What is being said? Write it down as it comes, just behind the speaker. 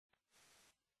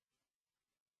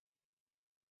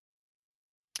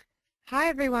Hi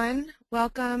everyone,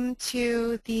 welcome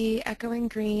to the Echoing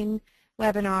Green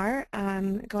webinar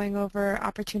going over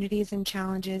opportunities and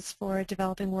challenges for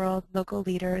developing world local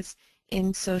leaders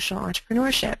in social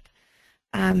entrepreneurship.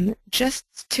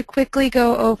 Just to quickly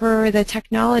go over the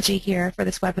technology here for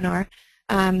this webinar,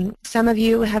 some of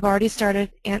you have already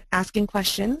started asking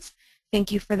questions.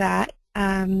 Thank you for that.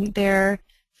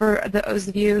 For those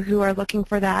of you who are looking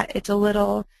for that, it's a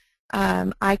little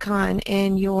icon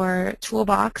in your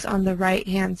toolbox on the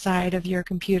right-hand side of your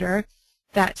computer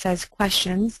that says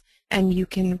questions, and you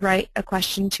can write a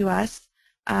question to us.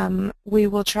 We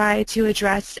will try to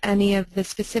address any of the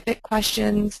specific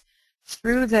questions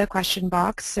through the question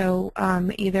box, so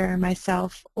either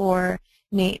myself or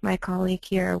Nate, my colleague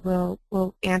here, will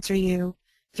answer you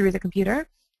through the computer.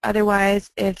 Otherwise,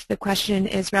 if the question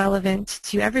is relevant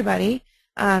to everybody,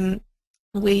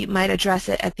 we might address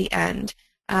it at the end.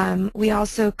 We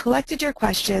also collected your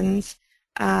questions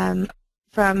from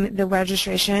the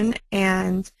registration,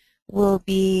 and we'll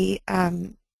be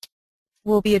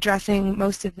addressing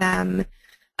most of them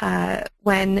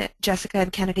when Jessica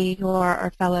and Kennedy, who are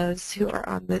our fellows who are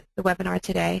on the webinar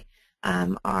today,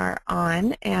 are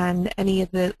on, and any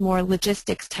of the more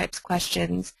logistics types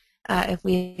questions, if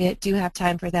we do have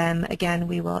time for them, again,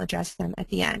 we will address them at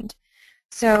the end.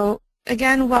 So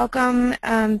again, welcome.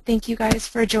 Thank you guys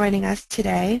for joining us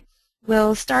today.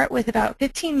 We'll start with about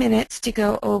 15 minutes to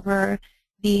go over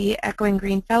the Echoing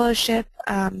Green Fellowship,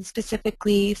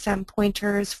 specifically some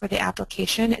pointers for the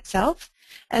application itself,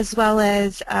 as well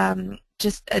as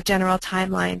just a general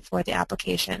timeline for the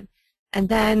application. And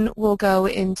then we'll go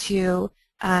into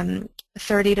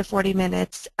 30 to 40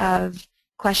 minutes of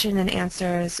question and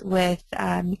answers with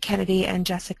Kennedy and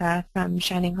Jessica from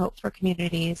Shining Hope for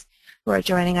Communities, who are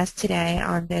joining us today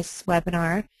on this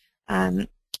webinar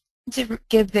to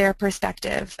give their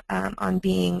perspective on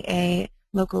being a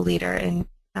local leader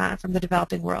from the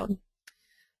developing world.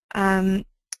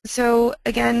 So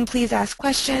again, please ask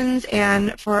questions,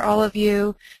 and for all of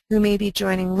you who may be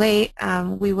joining late,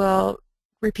 we will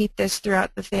repeat this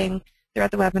throughout the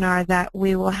webinar, that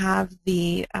we will have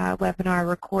the webinar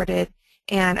recorded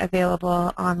and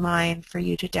available online for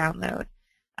you to download.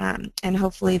 And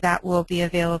hopefully that will be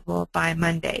available by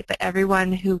Monday. But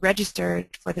everyone who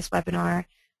registered for this webinar,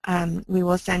 we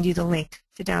will send you the link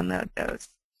to download those.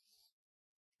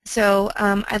 So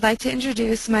I'd like to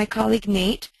introduce my colleague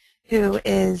Nate, who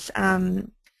is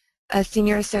a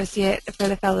senior associate for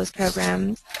the Fellows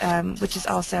Program, which is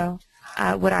also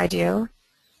what I do.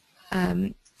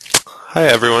 Hi,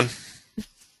 everyone.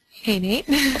 Hey, Nate.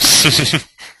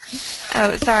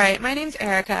 Oh, sorry. My name's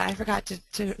Erica. I forgot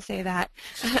to say that.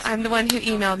 I'm the one who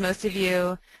emailed most of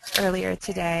you earlier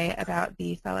today about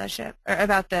the fellowship, or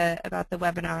about the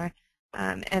webinar,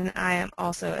 and I am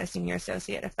also a senior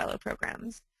associate of Fellow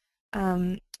Programs.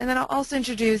 And then I'll also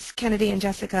introduce Kennedy and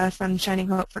Jessica from Shining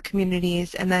Hope for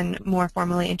Communities, and then more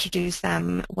formally introduce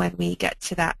them when we get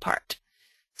to that part.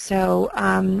 So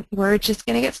we're just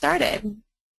going to get started.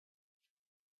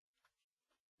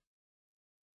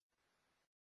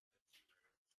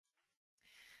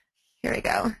 Here we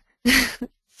go.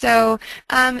 So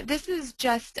this is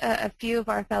just a few of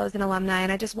our fellows and alumni,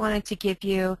 and I just wanted to give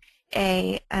you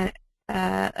a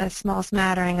small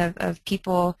smattering of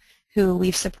people who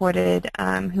we've supported,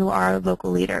 who are local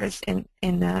leaders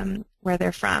in where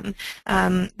they're from.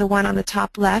 The one on the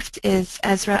top left is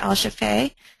Ezra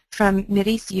Al-Shafei from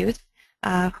Mideast Youth.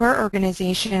 Her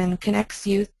organization connects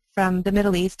youth from the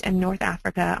Middle East and North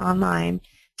Africa online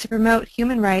to promote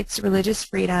human rights, religious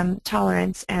freedom,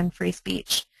 tolerance, and free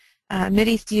speech.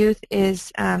 Mideast Youth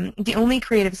is the only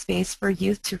creative space for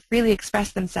youth to freely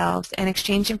express themselves and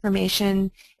exchange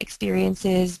information,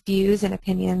 experiences, views, and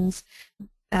opinions,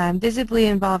 visibly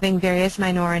involving various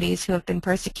minorities who have been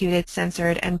persecuted,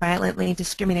 censored, and violently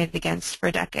discriminated against for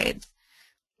decades.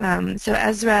 So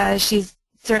Ezra, she's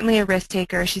certainly a risk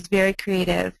taker. She's very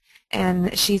creative,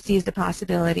 and she sees the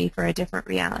possibility for a different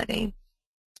reality.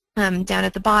 Down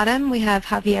at the bottom, we have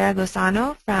Javier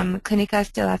Lozano from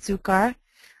Clínicas del Azúcar.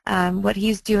 What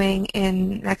he's doing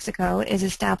in Mexico is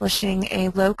establishing a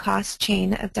low-cost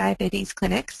chain of diabetes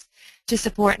clinics to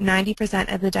support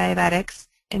 90% of the diabetics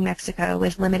in Mexico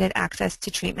with limited access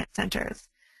to treatment centers.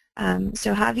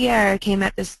 So Javier came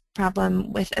at this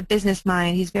problem with a business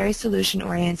mind. He's very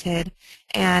solution-oriented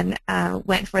and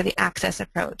went for the access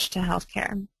approach to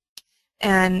healthcare.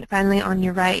 And finally, on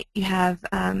your right, you have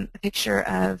a picture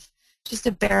of just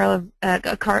a barrel of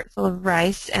a cart full of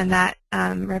rice, and that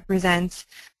represents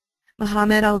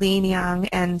Muhammad Ali Niang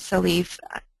and Salif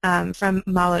from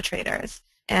Malo Traders.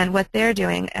 And what they're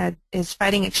doing is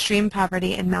fighting extreme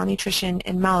poverty and malnutrition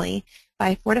in Mali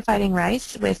by fortifying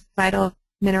rice with vital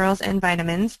minerals and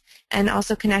vitamins, and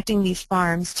also connecting these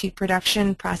farms to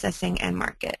production, processing, and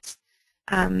markets.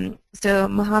 So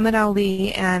Muhammad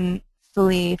Ali and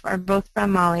Salif are both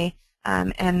from Mali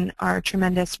and are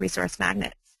tremendous resource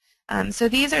magnets. So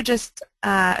these are just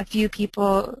a few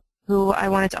people who I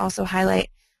wanted to also highlight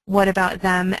what about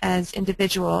them as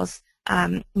individuals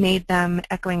made them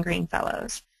Echoing Green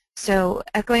Fellows. So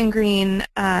Echoing Green,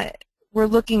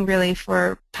 we're looking really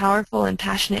for powerful and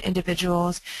passionate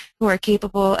individuals who are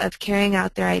capable of carrying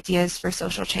out their ideas for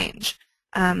social change.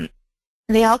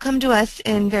 They all come to us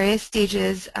in various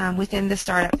stages within the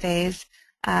startup phase,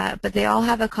 but they all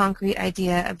have a concrete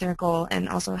idea of their goal and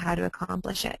also how to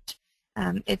accomplish it.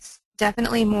 It's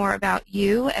definitely more about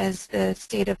you as the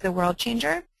state of the world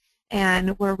changer,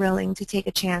 and we're willing to take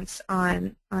a chance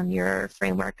on your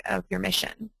framework of your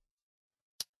mission.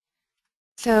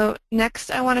 So next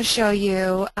I want to show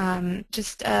you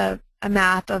just a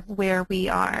map of where we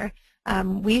are.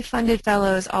 We funded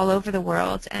fellows all over the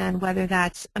world, and whether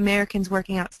that's Americans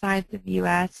working outside the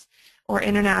U.S. or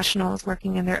internationals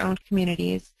working in their own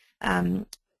communities,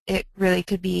 it really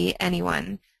could be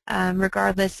anyone.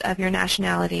 Regardless of your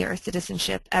nationality or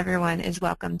citizenship, everyone is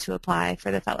welcome to apply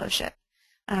for the fellowship.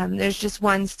 There's just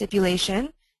one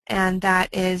stipulation, and that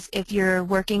is if you're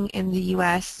working in the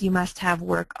U.S., you must have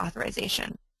work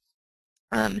authorization.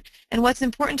 And what's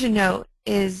important to note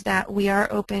is that we are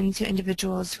open to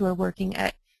individuals who are working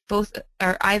at both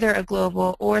or either a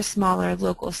global or smaller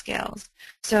local scales.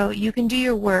 So you can do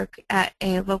your work at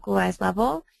a localized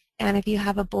level, and if you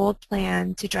have a bold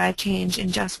plan to drive change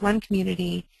in just one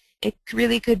community, it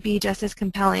really could be just as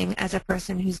compelling as a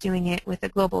person who's doing it with a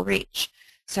global reach.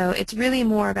 So it's really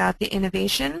more about the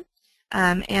innovation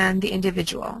and the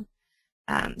individual.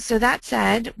 So that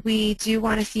said, we do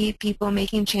want to see people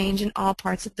making change in all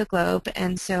parts of the globe,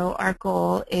 and so our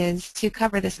goal is to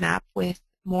cover this map with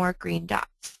more green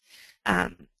dots.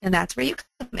 And that's where you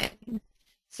come in.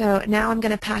 So now I'm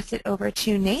going to pass it over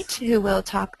to Nate, who will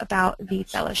talk about the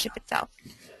fellowship itself.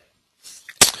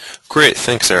 Great,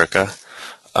 thanks, Erica.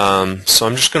 So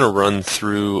I'm just going to run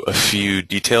through a few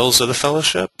details of the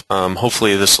fellowship.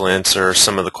 Hopefully this will answer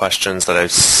some of the questions that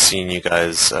I've seen you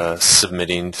guys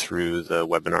submitting through the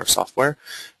webinar software.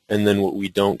 And then what we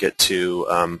don't get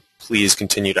to, please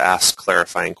continue to ask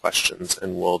clarifying questions,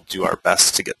 and we'll do our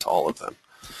best to get to all of them.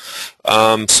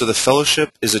 So the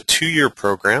fellowship is a 2-year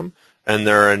program, and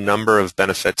there are a number of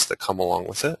benefits that come along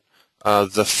with it.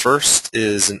 The first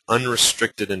is an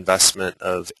unrestricted investment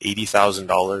of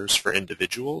 $80,000 for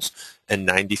individuals and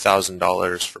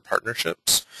 $90,000 for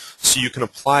partnerships. So you can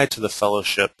apply to the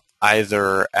fellowship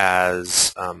either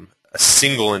as a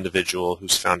single individual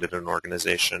who's founded an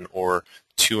organization or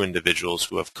 2 individuals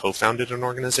who have co-founded an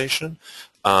organization.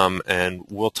 And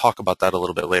we'll talk about that a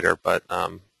little bit later, but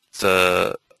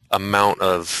the amount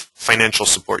of financial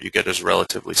support you get is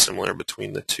relatively similar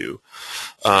between the two.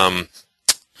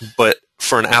 But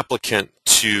for an applicant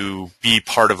to be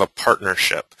part of a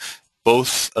partnership,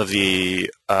 both of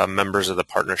the members of the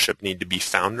partnership need to be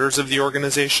founders of the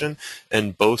organization,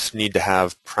 and both need to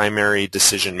have primary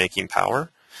decision-making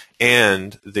power,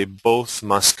 and they both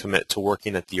must commit to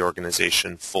working at the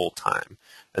organization full-time.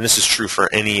 And this is true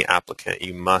for any applicant.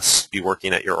 You must be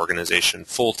working at your organization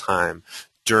full-time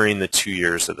during the 2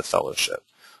 years of the fellowship.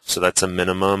 So that's a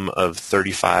minimum of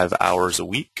 35 hours a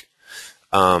week.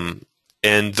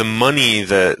 And the money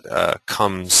that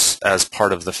comes as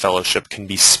part of the fellowship can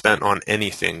be spent on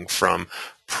anything from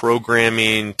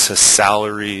programming to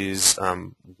salaries,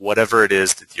 whatever it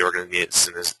is that the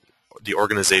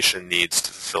organization needs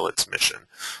to fulfill its mission.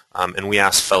 And we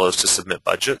ask fellows to submit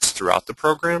budgets throughout the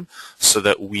program so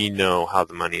that we know how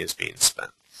the money is being spent.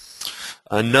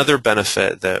 Another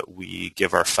benefit that we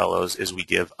give our fellows is we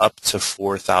give up to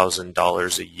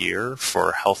 $4,000 a year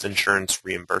for health insurance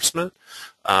reimbursement,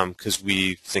 because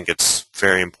we think it's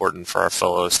very important for our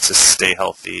fellows to stay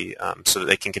healthy so that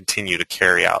they can continue to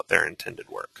carry out their intended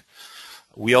work.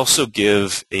 We also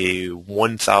give a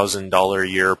 $1,000 a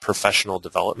year professional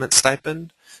development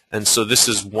stipend. And so this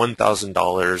is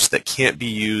 $1,000 that can't be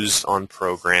used on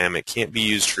program. It can't be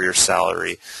used for your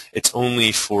salary. It's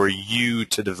only for you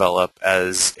to develop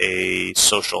as a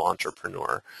social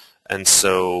entrepreneur. And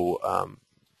so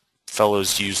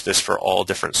fellows use this for all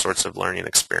different sorts of learning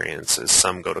experiences.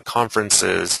 Some go to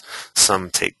conferences, some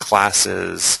take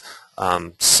classes,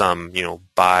 some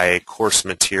buy course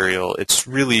material. It's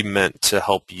really meant to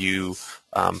help you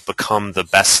become the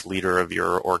best leader of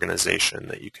your organization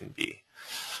that you can be.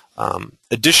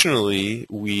 Additionally,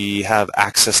 we have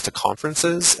access to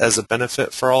conferences as a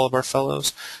benefit for all of our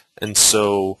fellows, and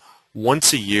so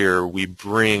once a year we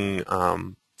bring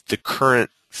the current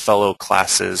fellow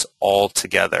classes all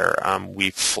together.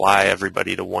 We fly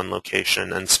everybody to one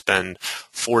location and spend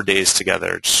 4 days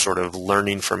together, just sort of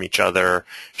learning from each other,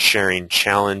 sharing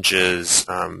challenges,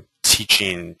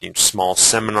 teaching small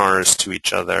seminars to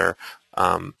each other,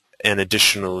 and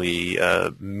additionally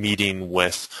meeting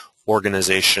with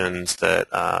organizations that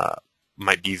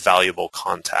might be valuable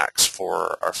contacts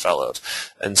for our fellows.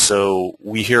 And so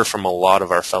we hear from a lot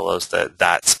of our fellows that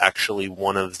that's actually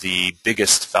one of the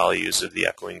biggest values of the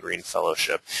Echoing Green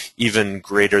Fellowship, even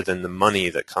greater than the money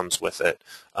that comes with it,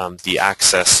 the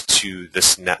access to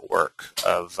this network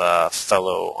of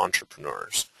fellow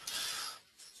entrepreneurs.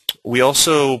 We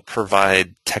also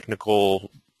provide technical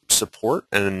support,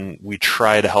 and we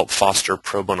try to help foster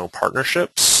pro bono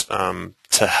partnerships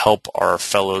to help our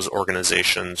fellows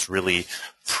organizations really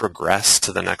progress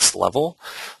to the next level.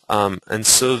 And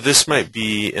so this might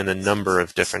be in a number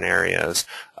of different areas.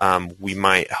 We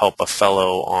might help a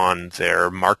fellow on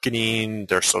their marketing,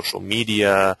 their social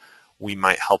media. We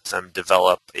might help them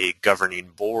develop a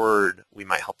governing board. We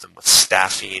might help them with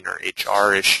staffing or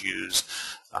HR issues.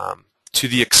 To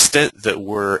the extent that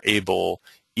we're able,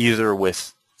 either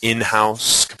with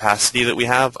in-house capacity that we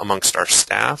have amongst our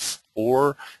staff,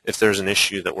 or if there's an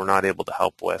issue that we're not able to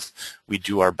help with, we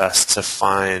do our best to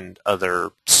find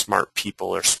other smart people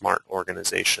or smart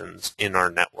organizations in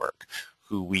our network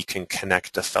who we can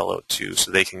connect a fellow to so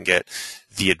they can get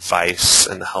the advice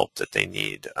and the help that they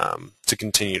need to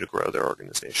continue to grow their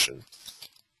organization.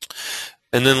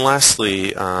 And then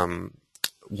lastly,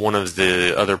 one of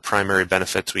the other primary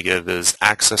benefits we give is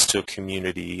access to a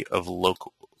community of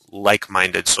local,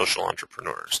 like-minded social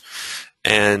entrepreneurs.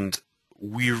 And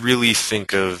we really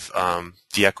think of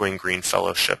the Echoing Green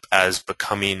Fellowship as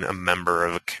becoming a member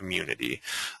of a community,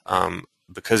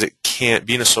 because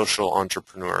being a social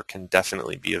entrepreneur can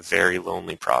definitely be a very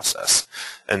lonely process.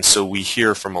 And so we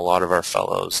hear from a lot of our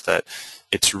fellows that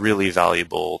it's really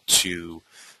valuable to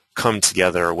come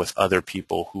together with other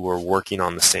people who are working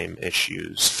on the same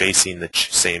issues, facing the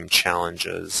same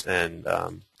challenges, and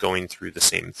going through the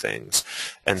same things.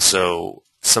 And so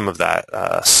some of that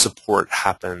support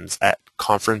happens at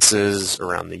conferences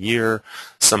around the year.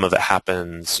 Some of it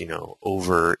happens,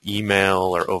 over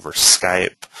email or over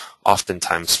Skype.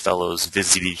 Oftentimes fellows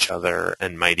visit each other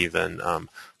and might even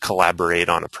collaborate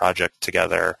on a project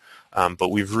together.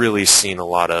 But we've really seen a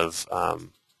lot of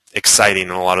exciting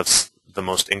and a lot of the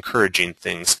most encouraging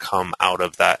things come out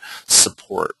of that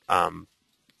support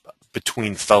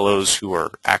between fellows who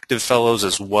are active fellows,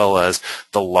 as well as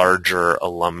the larger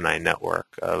alumni network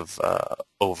of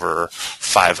over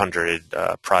 500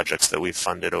 projects that we've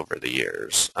funded over the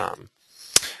years.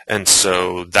 And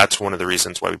so that's one of the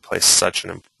reasons why we place such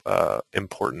an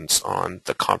importance on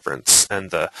the conference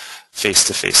and the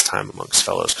face-to-face time amongst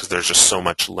fellows, because there's just so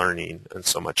much learning and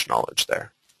so much knowledge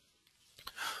there.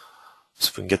 So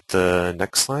if we can get the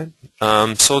next slide.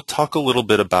 So talk a little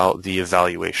bit about the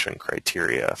evaluation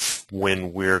criteria.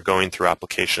 When we're going through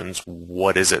applications,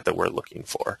 what is it that we're looking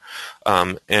for?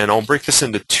 And I'll break this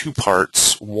into two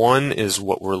parts. One is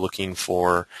what we're looking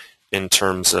for in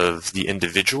terms of the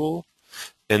individual,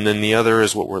 and then the other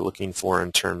is what we're looking for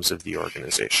in terms of the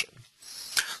organization.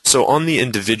 So on the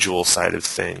individual side of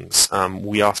things,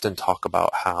 we often talk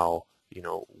about how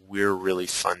we're really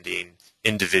funding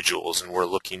individuals, and we're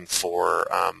looking for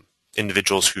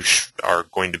individuals who are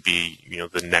going to be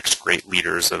the next great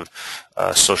leaders of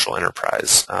social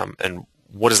enterprise. And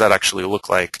what does that actually look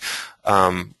like?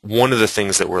 One of the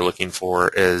things that we're looking for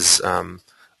is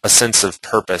a sense of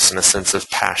purpose and a sense of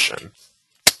passion.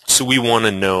 So we want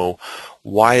to know,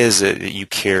 why is it that you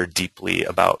care deeply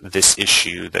about this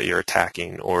issue that you're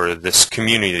attacking or this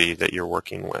community that you're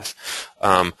working with?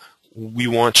 We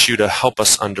want you to help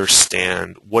us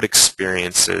understand what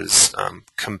experiences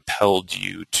compelled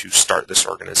you to start this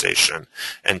organization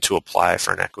and to apply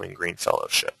for an Echoing Green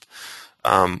Fellowship.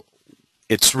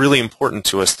 It's really important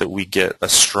to us that we get a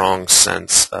strong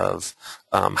sense of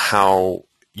how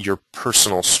your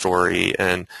personal story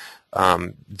and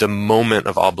the moment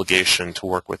of obligation to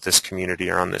work with this community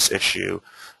or on this issue,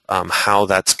 how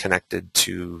that's connected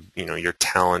to your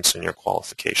talents and your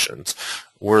qualifications.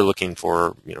 We're looking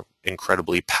for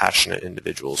incredibly passionate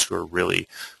individuals who are really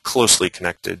closely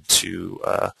connected to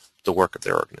the work of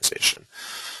their organization.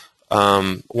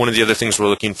 One of the other things we're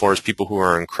looking for is people who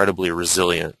are incredibly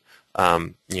resilient.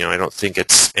 I don't think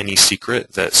it's any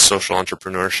secret that social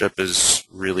entrepreneurship is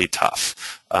really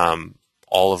tough.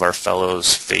 All of our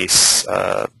fellows face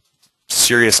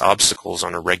serious obstacles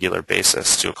on a regular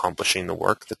basis to accomplishing the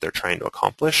work that they're trying to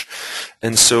accomplish.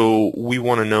 And so we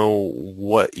want to know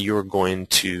what you're going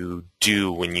to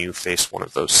do when you face one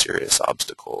of those serious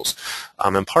obstacles.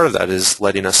 And part of that is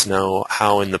letting us know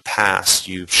how in the past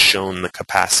you've shown the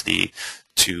capacity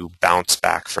to bounce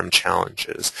back from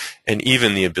challenges and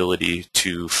even the ability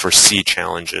to foresee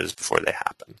challenges before they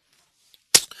happen.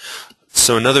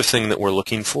 So another thing that we're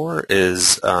looking for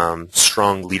is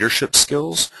strong leadership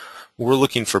skills. We're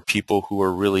looking for people who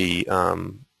are really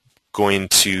going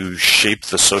to shape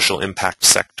the social impact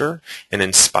sector and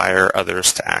inspire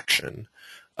others to action.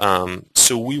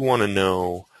 So we want to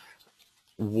know,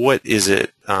 what is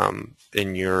it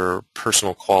in your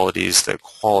personal qualities that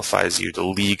qualifies you to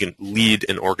lead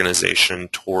an organization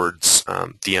towards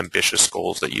the ambitious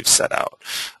goals that you've set out?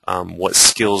 What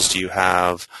skills do you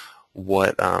have?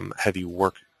 What have you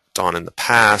worked on in the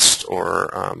past,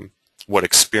 or what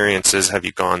experiences have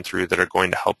you gone through that are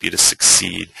going to help you to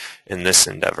succeed in this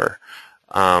endeavor?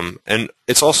 And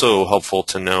it's also helpful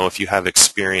to know if you have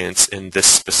experience in this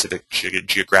specific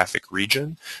geographic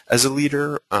region as a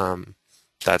leader.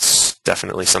 That's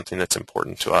definitely something that's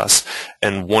important to us.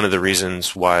 And one of the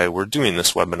reasons why we're doing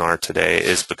this webinar today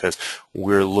is because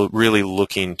we're really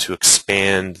looking to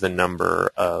expand the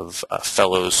number of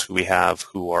fellows who we have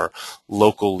who are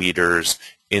local leaders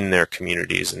in their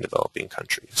communities in developing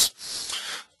countries.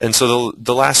 And so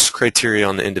the last criteria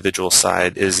on the individual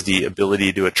side is the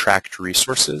ability to attract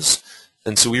resources.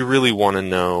 And so we really want to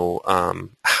know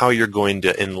how you're going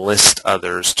to enlist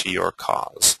others to your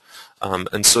cause.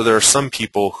 And so there are some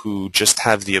people who just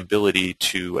have the ability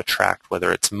to attract,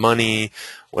 whether it's money,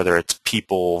 whether it's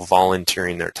people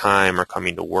volunteering their time or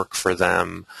coming to work for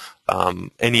them,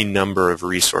 any number of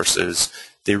resources.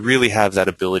 They really have that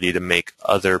ability to make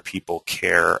other people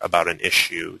care about an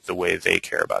issue the way they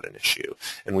care about an issue.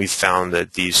 And we've found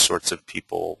that these sorts of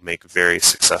people make very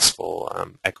successful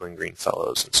Echoing Green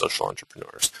Fellows and social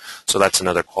entrepreneurs. So that's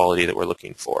another quality that we're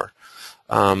looking for.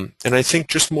 And I think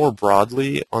just more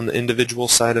broadly on the individual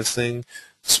side of things,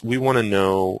 we want to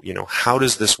know, how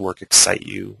does this work excite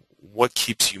you? What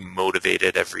keeps you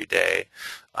motivated every day?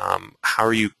 How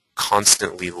are you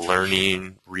constantly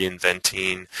learning,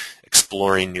 reinventing,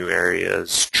 exploring new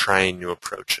areas, trying new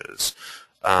approaches?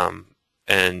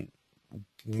 And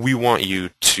we want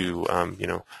you to,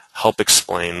 help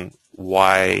explain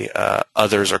why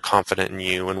others are confident in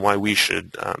you and why we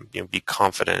should be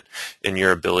confident in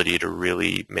your ability to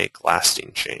really make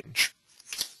lasting change.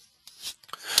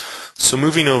 So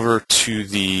moving over to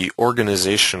the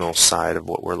organizational side of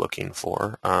what we're looking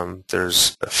for,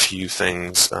 there's a few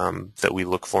things that we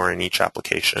look for in each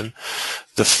application.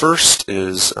 The first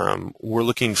is we're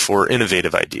looking for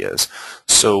innovative ideas.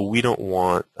 So we don't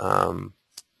want,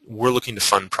 we're looking to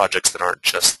fund projects that aren't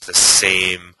just the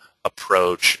same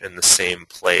approach in the same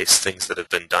place, things that have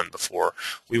been done before.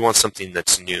 We want something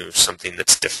that's new, something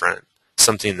that's different,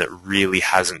 something that really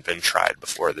hasn't been tried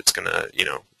before, that's going to,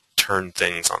 turn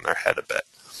things on their head a bit.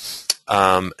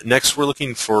 Next, we're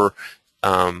looking for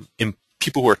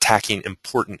people who are tackling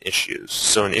important issues,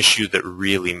 so an issue that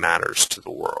really matters to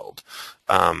the world.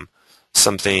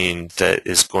 Something that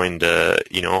is going to,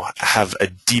 have a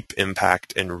deep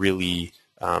impact and really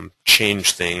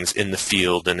change things in the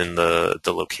field and in the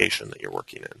location that you're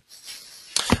working in.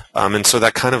 And so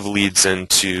that kind of leads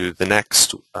into the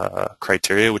next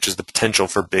criteria, which is the potential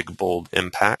for big, bold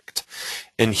impact.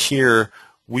 And here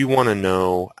we want to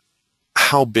know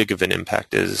how big of an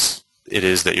impact it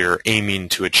is that you're aiming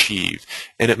to achieve.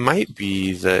 And it might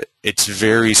be that it's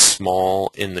very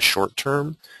small in the short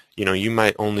term. You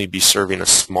might only be serving a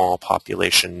small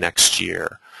population next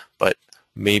year, but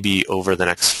maybe over the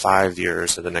next 5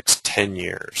 years or the next 10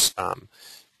 years,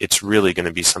 it's really going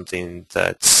to be something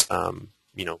that's,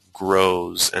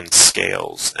 grows and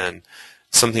scales, and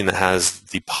something that has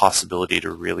the possibility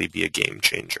to really be a game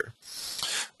changer.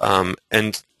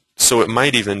 And so it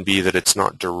might even be that it's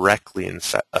not directly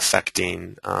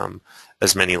affecting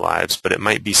as many lives, but it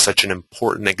might be such an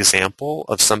important example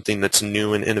of something that's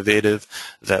new and innovative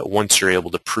that once you're able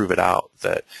to prove it out,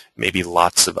 that maybe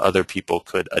lots of other people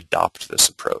could adopt this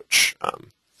approach.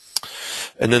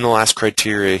 And then the last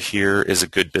criteria here is a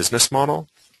good business model.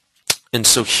 And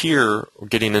so here we're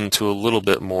getting into a little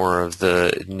bit more of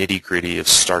the nitty-gritty of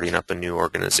starting up a new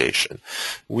organization.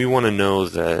 We want to know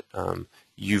that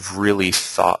you've really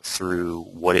thought through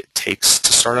what it takes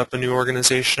to start up a new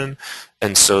organization,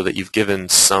 and so that you've given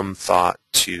some thought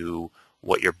to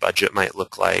what your budget might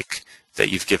look like, that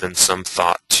you've given some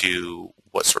thought to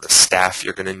what sort of staff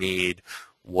you're going to need,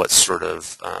 what sort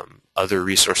of other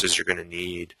resources you're going to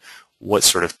need, what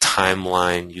sort of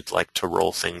timeline you'd like to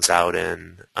roll things out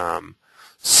in,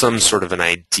 some sort of an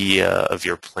idea of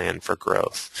your plan for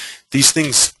growth. These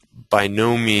things by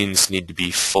no means need to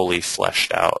be fully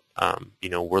fleshed out.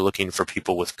 We're looking for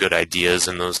people with good ideas,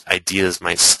 and those ideas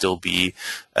might still be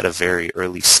at a very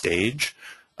early stage.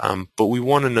 But we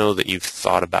want to know that you've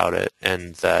thought about it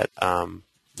and that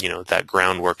that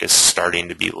groundwork is starting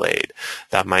to be laid.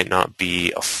 That might not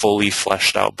be a fully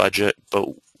fleshed out budget, but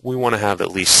we want to have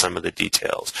at least some of the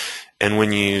details. And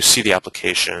when you see the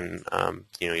application,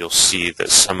 you'll see that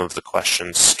some of the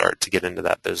questions start to get into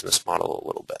that business model a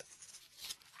little bit.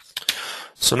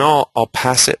 So now I'll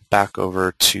pass it back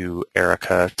over to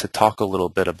Erica to talk a little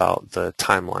bit about the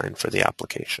timeline for the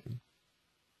application.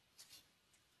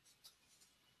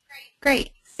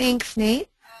 Great. Thanks, Nate.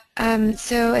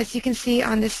 So as you can see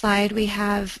on this slide, we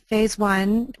have Phase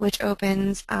 1, which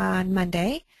opens on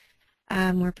Monday.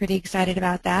 We're pretty excited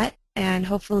about that, and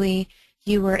hopefully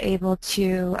you were able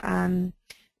to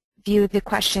view the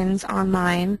questions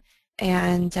online.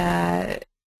 And I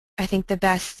think the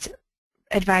best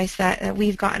advice that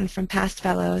we've gotten from past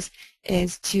fellows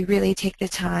is to really take the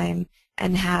time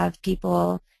and have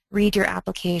people read your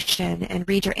application and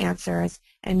read your answers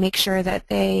and make sure that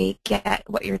they get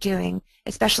what you're doing,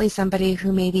 especially somebody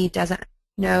who maybe doesn't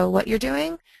know what you're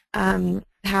doing.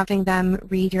 Having them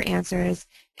read your answers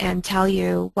and tell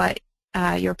you what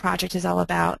your project is all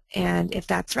about, and if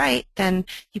that's right, then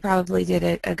you probably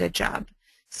did a good job.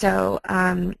 So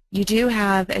you do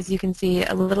have, as you can see,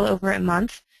 a little over a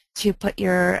month to put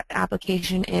your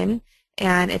application in,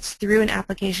 and it's through an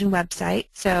application website.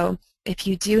 So if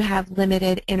you do have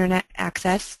limited internet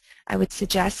access, I would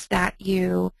suggest that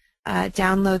you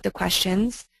download the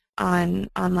questions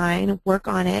online, work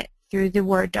on it through the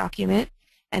Word document,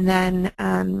 and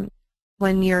then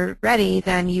when you're ready,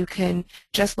 then you can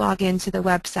just log into the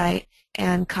website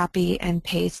and copy and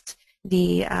paste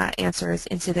the answers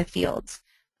into the fields.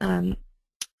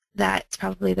 That's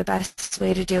probably the best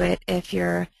way to do it if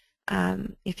you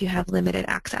have limited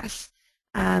access.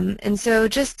 And so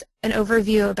just an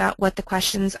overview about what the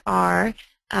questions are.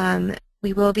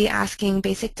 We will be asking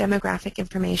basic demographic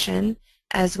information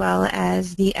as well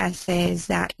as the essays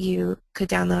that you could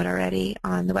download already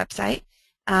on the website.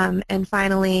 And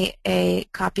finally, a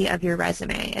copy of your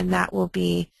resume, and that will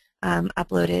be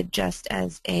uploaded just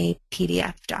as a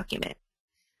PDF document.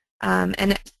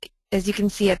 And as you can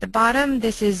see at the bottom,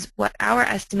 this is what our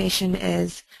estimation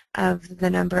is of the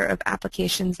number of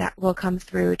applications that will come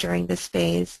through during this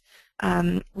phase.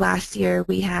 Last year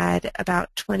we had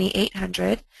about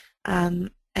 2,800,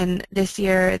 and this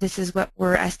year this is what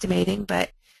we're estimating,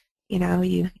 but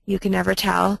you can never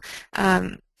tell.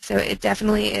 So it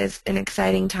definitely is an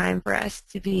exciting time for us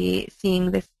to be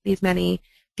seeing these many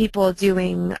people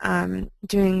doing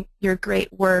your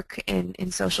great work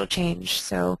in social change.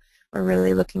 So we're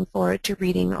really looking forward to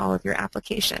reading all of your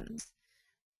applications.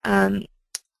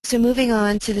 So moving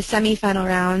on to the semifinal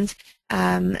round,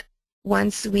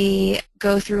 once we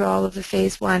go through all of the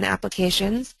Phase 1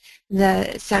 applications,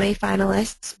 the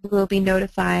semifinalists will be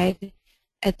notified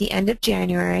at the end of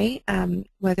January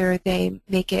whether they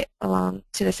make it along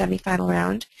to the semifinal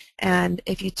round, and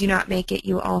if you do not make it,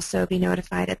 you will also be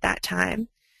notified at that time.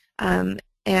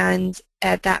 And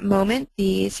at that moment,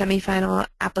 the semifinal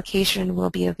application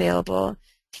will be available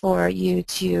for you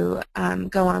to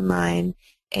go online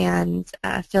and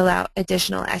fill out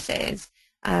additional essays.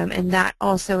 And that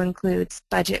also includes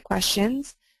budget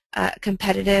questions,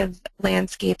 competitive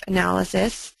landscape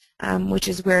analysis, which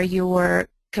is where you're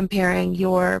comparing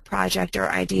your project or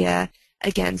idea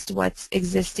against what's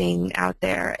existing out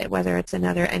there, whether it's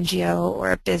another NGO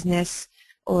or a business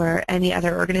or any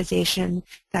other organization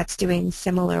that's doing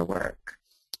similar work.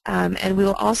 And we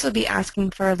will also be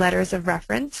asking for letters of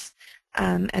reference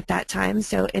at that time,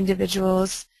 so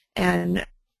individuals and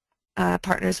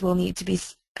partners will need to be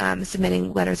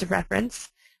submitting letters of reference.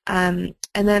 And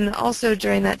then also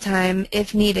during that time,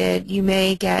 if needed, you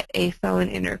may get a phone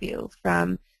interview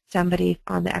from somebody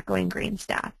on the Echoing Green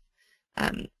staff.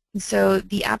 So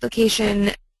the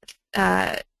application,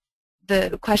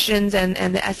 the questions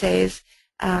and the essays,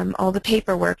 all the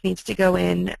paperwork needs to go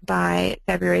in by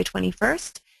February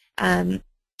 21st. And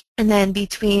then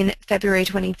between February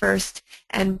 21st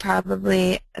and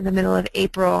probably the middle of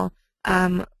April,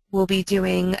 we'll be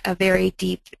doing a very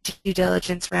deep due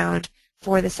diligence round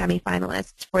for the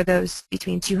semifinalists, for those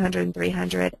between 200 and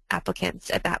 300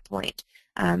 applicants at that point.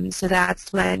 So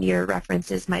that's when your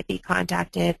references might be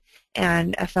contacted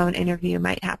and a phone interview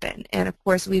might happen. And of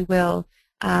course we will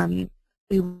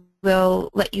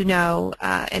let you know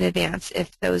in advance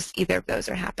if either of those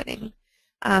are happening.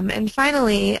 And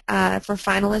finally, for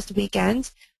finalist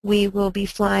weekend, we will be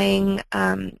flying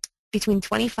between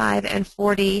 25 and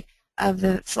 40 of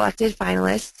the selected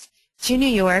finalists to New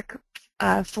York,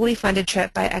 a fully funded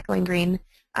trip by Echoing Green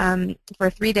for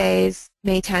 3 days,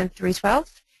 May 10th through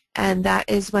 12th. And that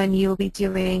is when you'll be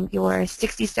doing your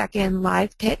 60-second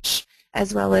live pitch,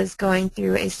 as well as going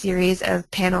through a series of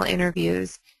panel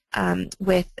interviews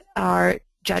with our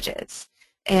judges.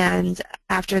 And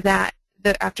after that,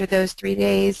 after those 3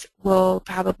 days, we'll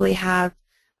probably have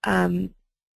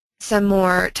some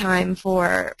more time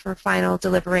for final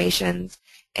deliberations,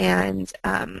 and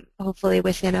hopefully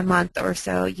within a month or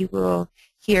so you will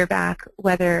hear back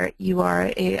whether you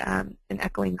are an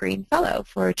Echoing Green Fellow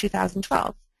for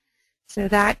 2012. So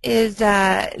that is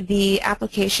the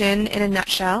application in a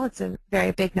nutshell. It's a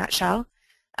very big nutshell.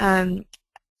 And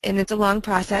it's a long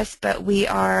process, but we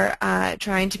are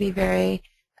trying to be very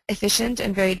efficient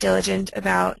and very diligent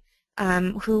about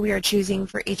who we are choosing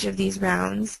for each of these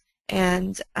rounds.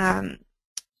 And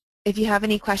if you have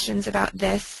any questions about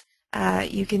this,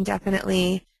 you can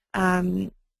definitely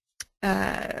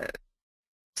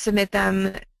submit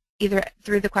them either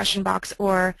through the question box,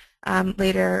 or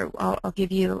later I'll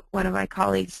give you one of my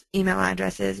colleagues' email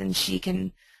addresses and she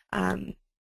can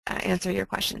answer your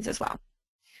questions as well.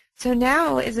 So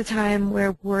now is the time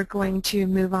where we're going to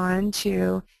move on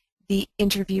to the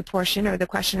interview portion, or the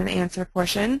question and answer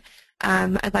portion.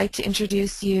 I'd like to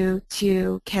introduce you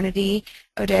to Kennedy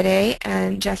Odede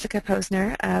and Jessica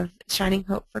Posner of Shining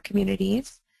Hope for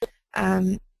Communities.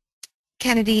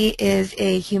 Kennedy is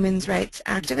a human rights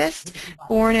activist,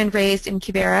 born and raised in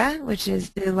Kibera, which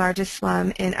is the largest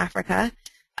slum in Africa.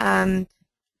 As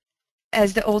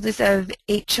the oldest of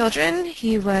 8 children,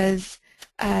 he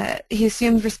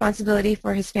assumed responsibility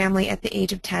for his family at the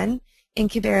age of 10. In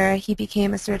Kibera, he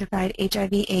became a certified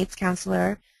HIV/AIDS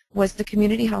counselor, was the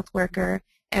community health worker,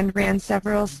 and ran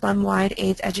several slum-wide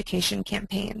AIDS education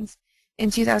campaigns.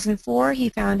 In 2004, he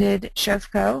founded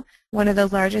Shofco, one of the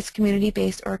largest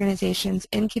community-based organizations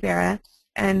in Kibera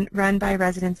and run by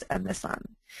residents of the slum.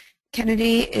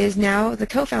 Kennedy is now the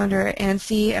co-founder and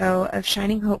CEO of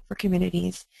Shining Hope for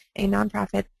Communities, a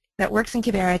nonprofit that works in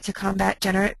Kibera to combat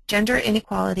gender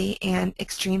inequality and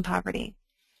extreme poverty.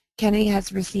 Kennedy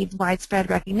has received widespread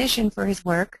recognition for his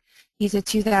work. He's a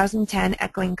 2010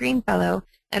 Echoing Green Fellow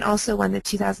and also won the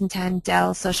 2010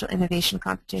 Dell Social Innovation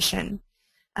Competition,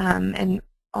 and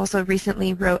also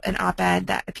recently wrote an op-ed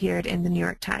that appeared in the New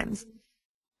York Times.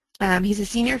 He's a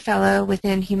senior fellow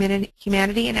within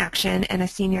Humanity in Action and a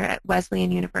senior at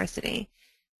Wesleyan University.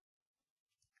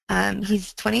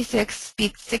 He's 26,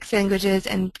 speaks 6 languages,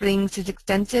 and brings his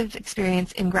extensive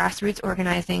experience in grassroots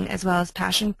organizing as well as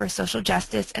passion for social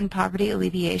justice and poverty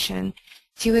alleviation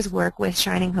to his work with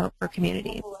Shining Hope for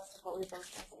Communities.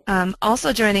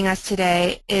 Also joining us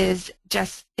today is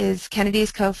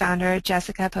Kennedy's co-founder,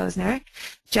 Jessica Posner.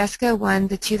 Jessica won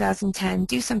the 2010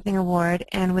 Do Something Award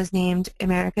and was named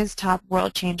America's Top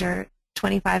World Changer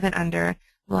 25 and Under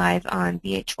live on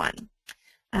VH1.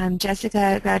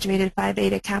 Jessica graduated Phi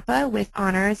Beta Kappa with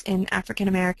honors in African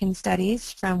American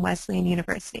Studies from Wesleyan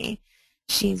University.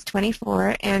 She's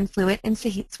 24 and fluent in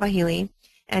Swahili,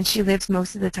 and she lives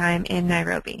most of the time in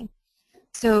Nairobi.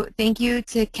 So thank you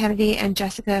to Kennedy and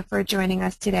Jessica for joining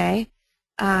us today.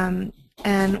 And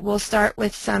we'll start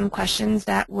with some questions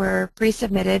that were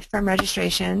pre-submitted from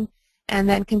registration, and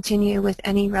then continue with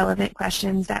any relevant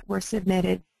questions that were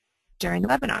submitted during the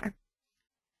webinar.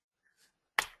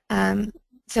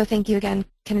 So thank you again,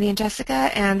 Kennedy and Jessica.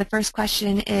 And the first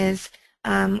question is,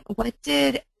 what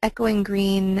did Echoing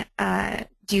Green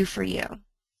do for you?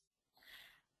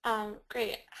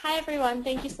 Great. Hi, everyone.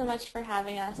 Thank you so much for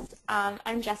having us.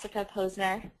 I'm Jessica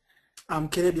Posner. I'm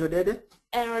Kennedy Odede.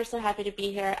 And we're so happy to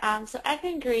be here. So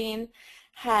Echoing Green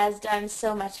has done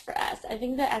so much for us. I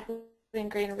think that Echoing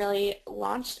Green really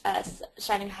launched us,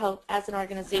 Shining Hope, as an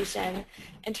organization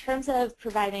in terms of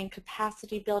providing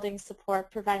capacity building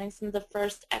support, providing some of the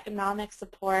first economic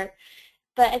support.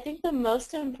 But I think the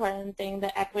most important thing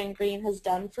that Echoing Green has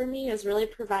done for me is really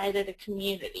provided a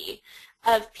community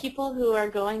of people who are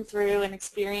going through and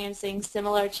experiencing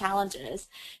similar challenges,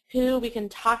 who we can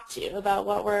talk to about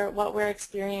what we're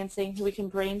experiencing, who we can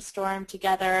brainstorm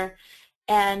together.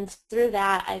 And through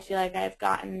that, I feel like I've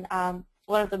gotten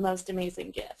one of the most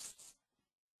amazing gifts.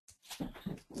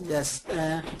 Yes,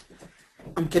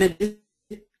 I'm Kennedy.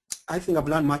 I think I've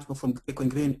learned much more from Echoing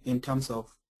Green in terms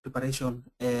of preparation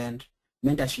and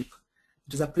mentorship.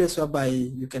 It is a place whereby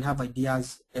you can have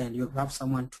ideas and you have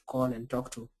someone to call and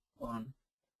talk to on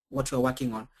what you're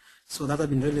working on. So that has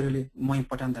been really, really more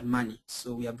important than money.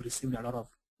 So we have received a lot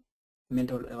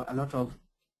of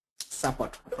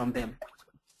support from them.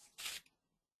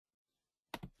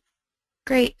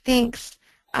 Great, thanks.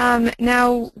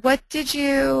 Now, what did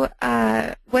you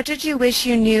wish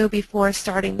you knew before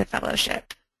starting the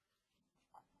fellowship?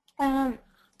 Um,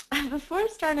 Before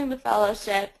starting the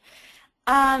fellowship,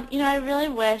 I really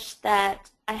wish that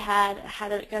I had,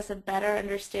 I guess, a better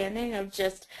understanding of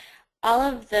just all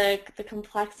of the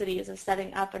complexities of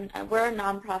setting up, and we're a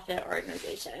nonprofit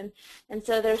organization, and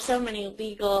so there's so many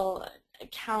legal,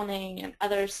 accounting, and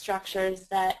other structures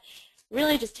that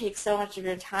really just take so much of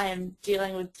your time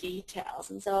dealing with details.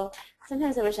 And so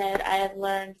sometimes I wish I had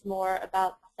learned more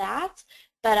about that.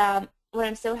 But what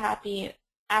I'm so happy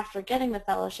after getting the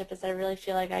fellowship is I really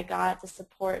feel like I got the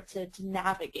support to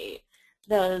navigate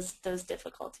those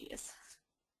difficulties.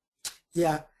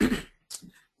 Yeah,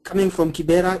 coming from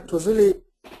Kibera, it was really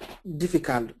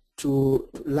difficult to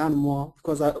learn more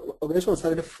because our organization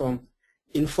started from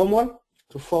informal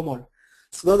to formal.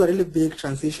 So that was a really big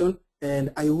transition,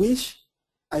 and I wish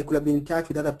I could have been in touch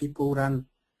with other people who run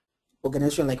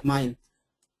organizations like mine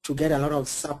to get a lot of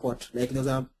support. Like there's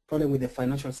a problem with the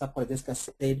financial support, Jessica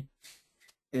said,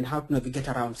 and how to navigate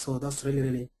around. So that's really,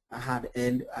 really hard,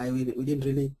 and we didn't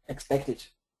really expect it.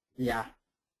 Yeah,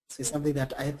 so it's something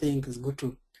that I think is good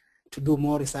to do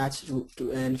more research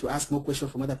and to ask more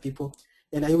questions from other people.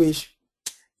 And I wish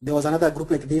there was another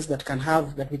group like this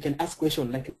that we can ask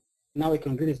questions like now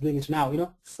Econ Green is doing it now, you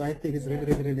know. So I think it's really,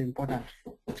 really, really important.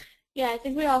 Yeah, I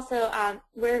think we also,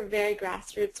 we're a very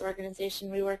grassroots organization.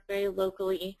 We work very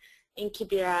locally in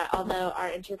Kibera, although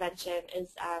our intervention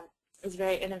is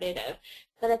very innovative.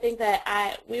 But I think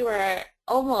that we were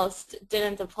almost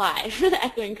didn't apply for the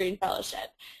Echoing Green Fellowship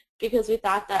because we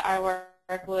thought that our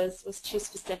work was too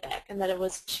specific and that it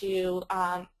was too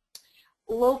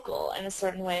local in a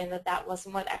certain way, and that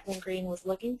wasn't what Echoing Green was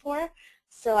looking for.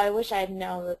 So I wish I had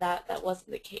known that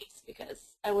wasn't the case because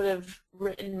I would have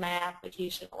written my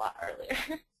application a lot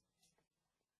earlier.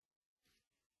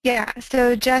 Yeah,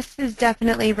 so Jess is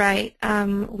definitely right.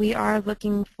 We are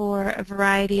looking for a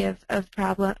variety of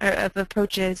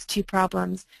approaches to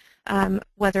problems,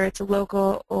 whether it's a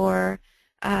local or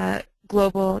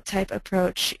global type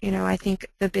approach. You know, I think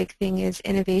the big thing is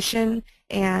innovation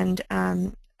and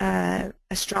a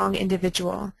strong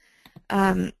individual.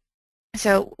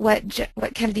 So what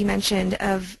Kennedy mentioned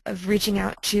of reaching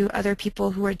out to other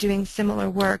people who are doing similar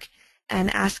work and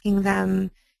asking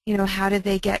them, you know, how did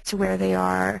they get to where they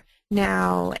are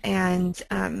now, and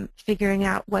figuring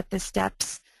out what the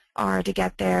steps are to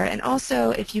get there. And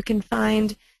also, if you can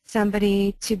find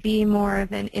somebody to be more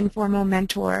of an informal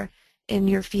mentor in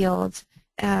your field,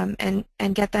 and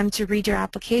get them to read your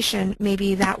application,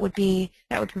 maybe that would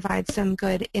provide some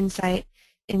good insight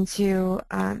into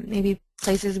maybe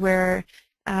places where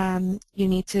you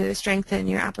need to strengthen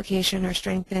your application or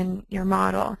strengthen your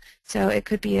model. So it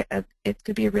could be a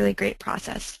really great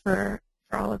process for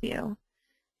all of you.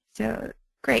 So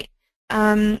great.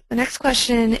 The next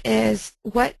question is,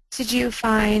 what did you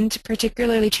find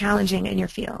particularly challenging in your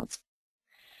field?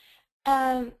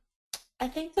 I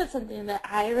think that's something that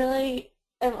I really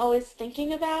am always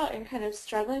thinking about and kind of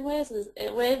struggling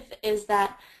is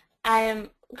that I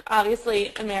am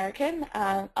obviously American,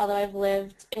 although I've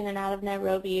lived in and out of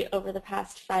Nairobi over the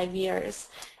past 5 years,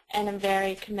 and I'm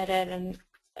very committed and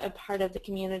a part of the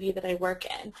community that I work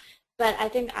in. But I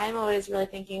think I'm always really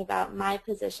thinking about my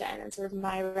position and sort of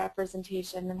my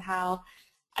representation and how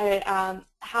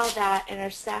that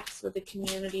intersects with the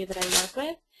community that I work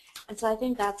with. And so I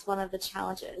think that's one of the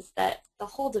challenges that the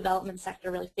whole development sector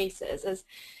really faces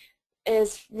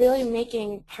is really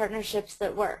making partnerships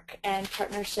that work and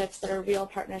partnerships that are real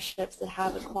partnerships that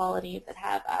have equality, that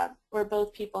have where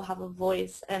both people have a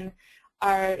voice and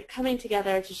are coming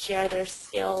together to share their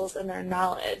skills and their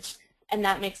knowledge, and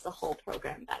that makes the whole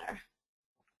program better.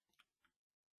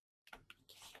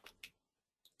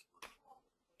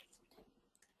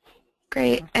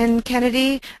 Great. And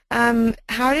Kennedy,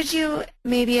 how did you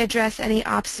maybe address any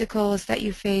obstacles that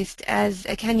you faced as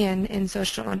a Kenyan in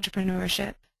social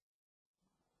entrepreneurship?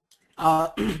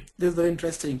 This is very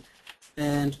interesting.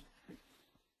 And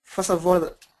first of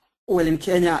all, well, in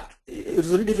Kenya, it was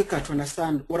really difficult to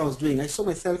understand what I was doing. I saw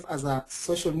myself as a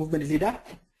social movement leader.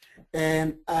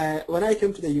 And when I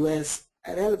came to the US,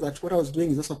 I realized that what I was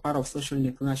doing is also part of social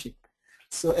entrepreneurship.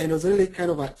 So, and it was really kind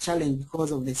of a challenge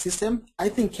because of the system. I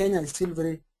think Kenya is still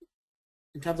very,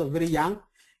 in terms of very young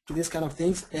to these kind of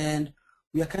things, and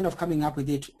we are kind of coming up with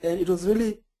it. And it was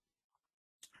really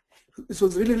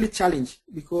challenging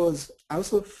because I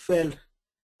also felt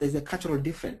there's a cultural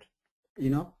difference, you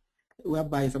know,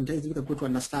 whereby sometimes it's difficult to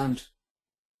understand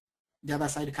the other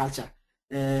side culture.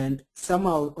 And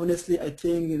somehow, honestly, I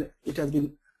think it has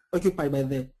been occupied by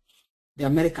the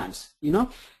Americans, you know.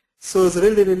 So it's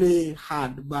really, really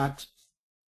hard, but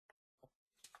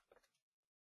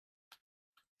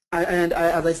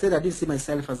as I said, I didn't see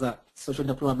myself as a social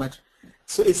entrepreneur, but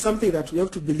so it's something that you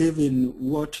have to believe in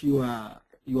what you are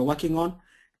working on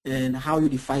and how you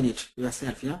define it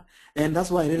yourself, yeah. And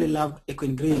that's why I really love Eco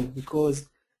and Green, because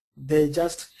they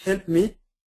just help me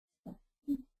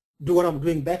do what I'm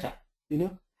doing better, you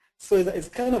know. So it's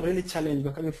kind of really challenging.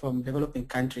 We're coming from developing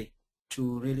country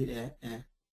to really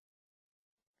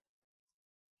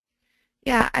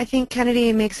Yeah, I think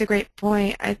Kennedy makes a great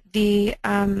point. The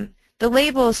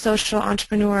label social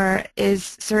entrepreneur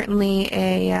is certainly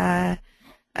a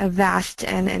vast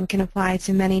and can apply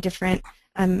to many different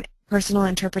personal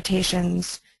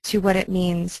interpretations to what it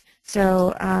means.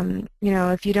 So,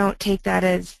 if you don't take that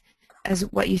as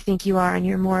what you think you are and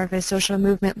you're more of a social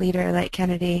movement leader like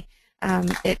Kennedy,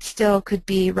 it still could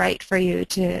be right for you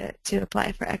to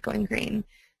apply for Echo and Green.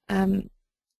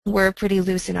 We're pretty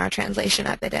loose in our translation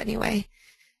of it anyway.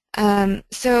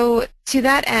 So to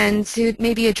that end, to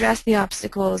maybe address the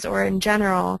obstacles or in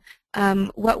general,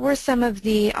 what were some of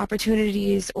the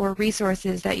opportunities or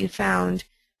resources that you found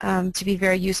to be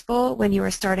very useful when you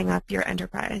were starting up your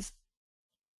enterprise?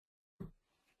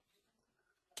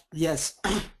 Yes.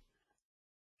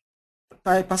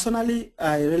 I personally,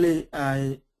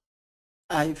 I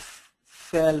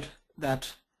felt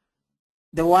that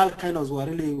the world kind of were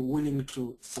really willing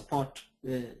to support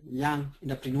young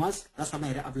entrepreneurs. That's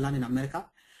something I've learned in America.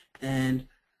 And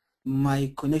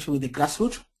my connection with the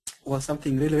grassroots was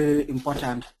something really, really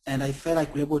important. And I felt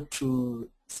like we were able to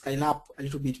scale up a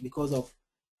little bit because of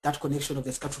that connection of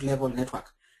the grassroots level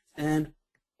network. And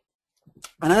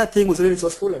another thing was really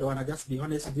resourceful. I don't want to just be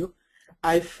honest with you.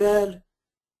 I felt it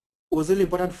was really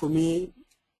important for me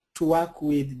to work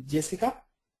with Jessica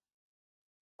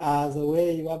as a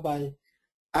way whereby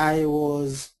I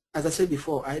was, as I said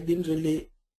before, I didn't really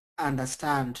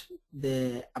understand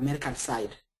the American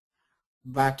side,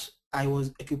 but I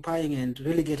was occupying and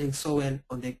really getting so well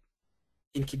on the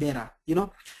incubator, you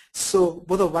know. So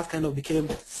both of us kind of became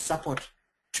support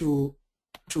to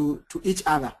each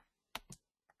other.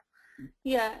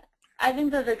 Yeah, I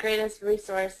think that the greatest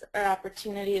resource or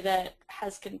opportunity that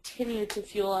has continued to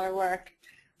fuel our work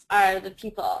are the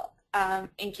people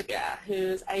in Kibera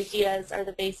whose ideas are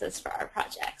the basis for our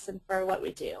projects and for what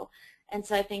we do. And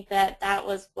so I think that that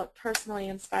was what personally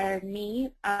inspired me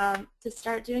to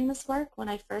start doing this work when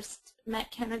I first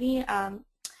met Kennedy and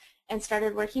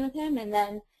started working with him. And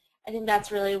then I think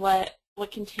that's really what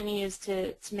continues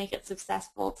to make it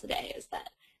successful today, is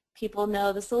that people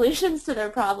know the solutions to their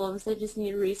problems. They just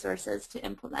need resources to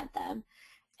implement them.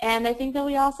 And I think that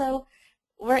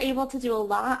we're able to do a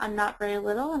lot on not very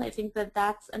little, and I think that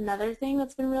that's another thing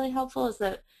that's been really helpful, is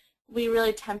that we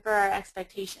really temper our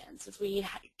expectations. If we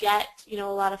get a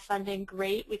lot of funding,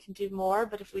 great, we can do more,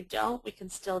 but if we don't, we can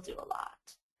still do a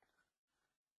lot.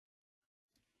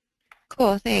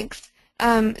 Cool, thanks.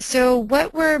 So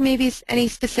what were maybe any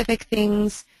specific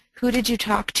things? Who did you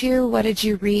talk to? What did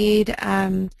you read?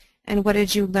 And what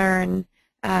did you learn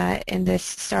in this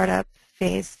startup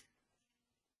phase?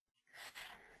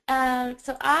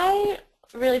 So I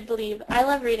really believe, I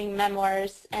love reading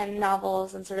memoirs and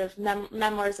novels and sort of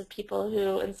memoirs of people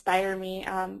who inspire me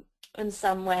in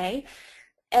some way.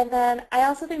 And then I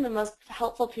also think the most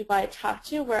helpful people I talked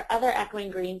to were other Echo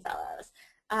and Green fellows.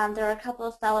 There were a couple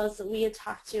of fellows that we had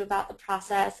talked to about the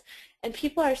process, and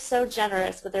people are so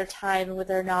generous with their time and with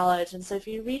their knowledge. And so if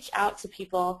you reach out to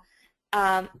people,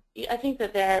 I think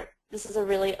that this is a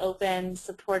really open,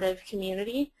 supportive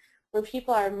community where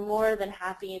people are more than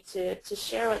happy to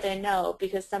share what they know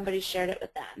because somebody shared it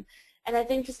with them. And I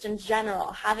think just in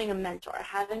general, having a mentor,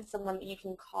 having someone that you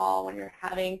can call when you're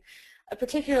having a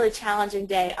particularly challenging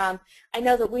day. I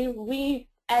know that we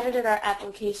edited our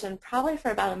application probably for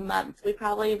about a month. We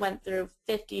probably went through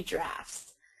 50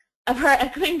 drafts of our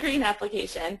Echo and Green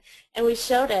application, and we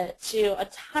showed it to a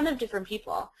ton of different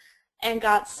people and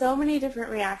got so many different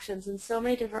reactions and so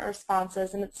many different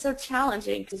responses, and it's so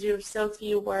challenging because you have so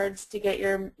few words to get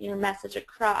your message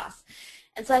across.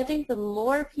 And so I think the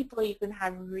more people you can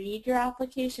have read your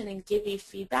application and give you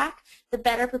feedback, the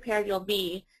better prepared you'll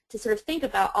be to sort of think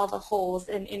about all the holes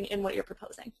in what you're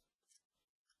proposing.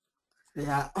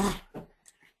 Yeah.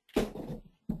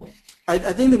 I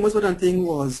think the most important thing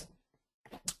was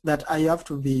that I have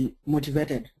to be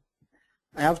motivated.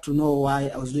 I have to know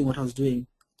why I was doing what I was doing,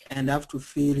 and I have to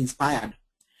feel inspired.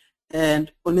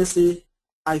 And honestly,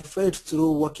 I felt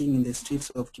through walking in the streets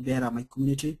of Kibera, my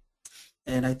community,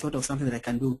 and I thought of something that I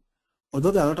can do.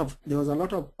 Although there was a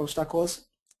lot of obstacles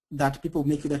that people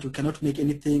make you that you cannot make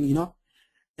anything, you know,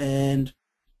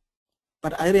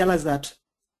 but I realized that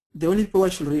the only people I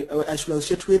should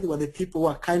associate with were the people who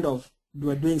are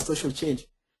were doing social change.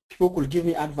 people could give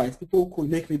me advice, people could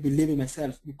make me believe in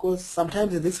myself, because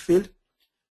sometimes in this field,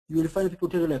 you will find people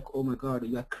tell you like, oh my God,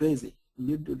 you are crazy.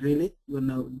 Really? You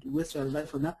want to waste your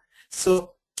life on that?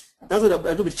 So that's what a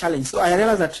little bit challenge. So I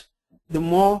realized that the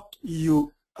more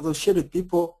you associate with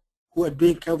people who are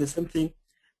doing kind of the same thing,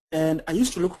 and I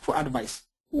used to look for advice.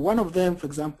 One of them, for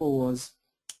example, was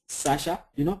Sasha.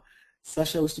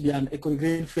 Sasha used to be an Econ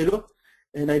Green fellow,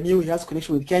 and I knew he has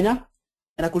connection with Kenya,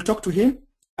 and I could talk to him,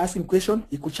 ask him questions,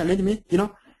 he could challenge me,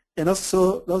 and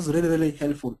also that was really, really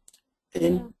helpful.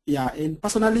 And and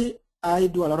personally, I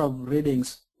do a lot of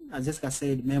readings, as Jessica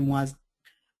said, memoirs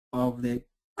of the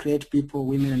great people,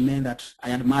 women and men that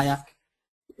I admire.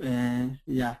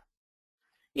 Yeah.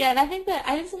 Yeah, and I think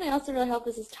something else that really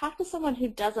helps is talk to someone who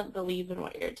doesn't believe in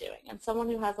what you're doing and someone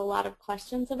who has a lot of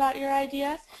questions about your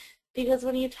idea, because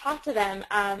when you talk to them,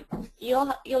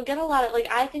 you'll get a lot of, like,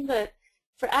 I think that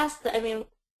for us,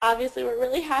 obviously we're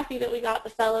really happy that we got the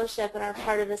fellowship and are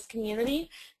part of this community,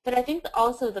 but I think that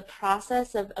also the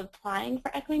process of applying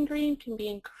for Echoing Green can be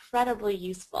incredibly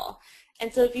useful.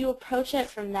 And so if you approach it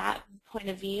from that point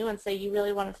of view and say you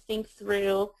really want to think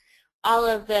through all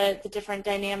of the different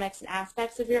dynamics and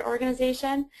aspects of your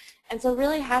organization, and so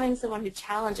really having someone who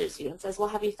challenges you and says, well,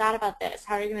 have you thought about this?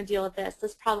 How are you going to deal with this?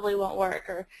 This probably won't work,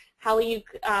 or how will you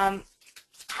kind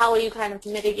of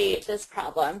mitigate this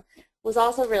problem, was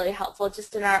also really helpful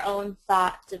just in our own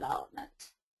thought development.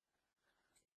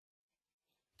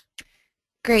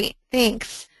 Great,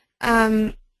 thanks.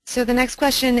 So the next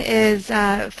question is,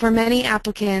 for many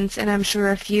applicants, and I'm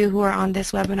sure a few who are on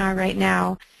this webinar right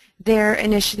now, their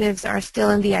initiatives are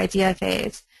still in the idea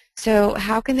phase. So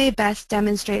how can they best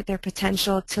demonstrate their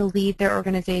potential to lead their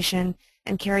organization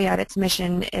and carry out its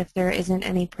mission if there isn't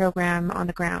any program on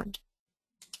the ground?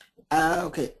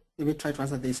 Okay, let me try to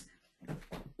answer this.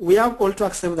 We have all to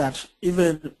accept that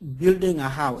even building a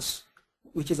house,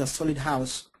 which is a solid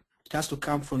house, it has to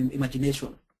come from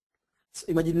imagination. So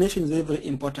imagination is very, very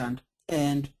important,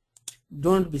 and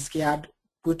don't be scared.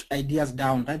 Put ideas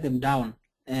down, write them down,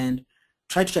 and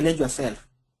try to challenge yourself.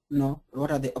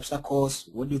 What are the obstacles?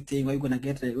 What do you think? Are you going to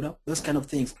get? Those kind of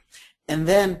things. And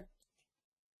then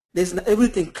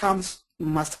everything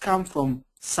must come from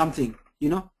something.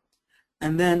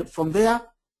 And then from there,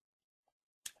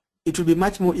 it will be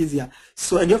much more easier.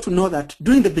 So, and you have to know that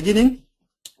during the beginning,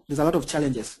 there's a lot of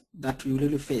challenges that you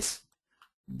really face,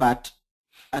 but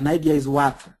an idea is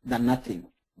worth than nothing.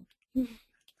 And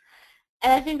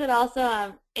I think that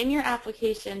also in your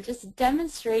application, just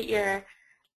demonstrate if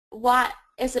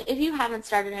you haven't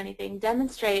started anything,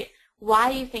 demonstrate why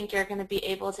you think you're going to be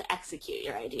able to execute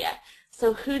your idea.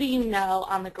 So who do you know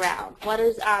on the ground?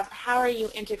 How are you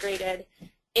integrated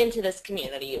into this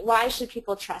community? Why should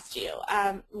people trust you?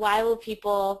 Why will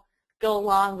people go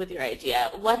along with your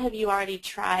idea? What have you already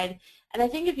tried? And I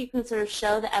think if you can sort of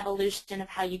show the evolution of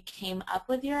how you came up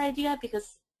with your idea,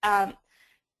 because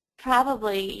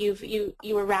probably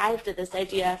you arrived at this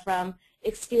idea from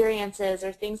experiences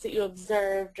or things that you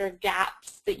observed or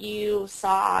gaps that you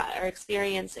saw or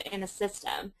experienced in a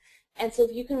system. And so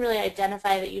if you can really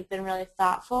identify that you've been really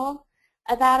thoughtful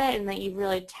about it and that you've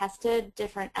really tested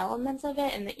different elements of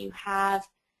it and that you have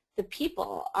the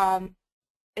people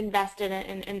invested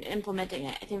in implementing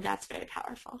it, I think that's very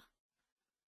powerful.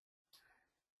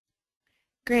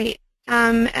 Great.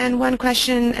 And one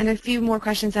question and a few more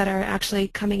questions that are actually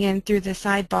coming in through the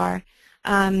sidebar.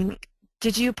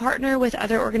 Did you partner with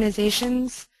other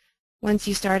organizations once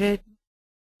you started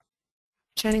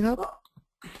Shining Hope?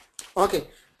 Okay.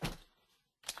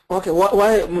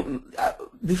 Why?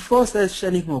 Before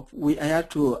Shining Hope, I had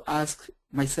to ask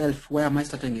myself, where am I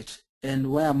starting it,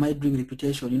 and where am I doing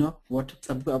reputation? What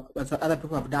other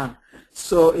people have done.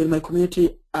 So in my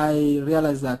community, I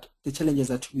realized that the challenges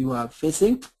that we were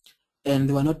facing, and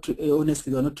they were not,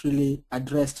 honestly, they were not really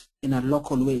addressed in a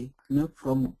local way.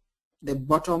 From the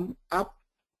bottom up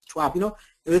to up.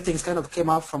 Everything kind of came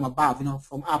up from above.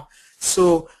 From up.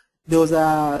 So there was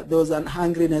an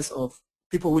hungriness of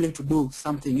people willing to do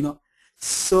something.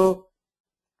 So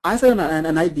I found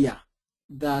an idea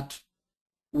that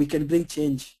we can bring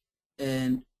change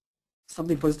and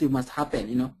something positive must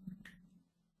happen.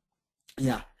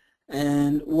 Yeah.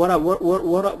 And what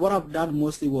I've done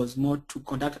mostly was more to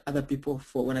contact other people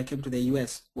for when I came to the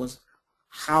US, was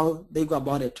how they go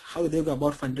about it, how do they go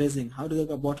about fundraising, how do they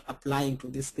go about applying to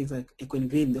these things like Equine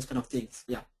Green, those kind of things.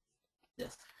 Yeah.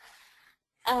 Yes.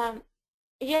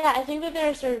 Yeah, I think that there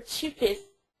are sort of two pieces.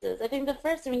 I think the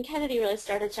first, Kennedy really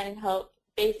started Shining Hope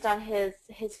based on his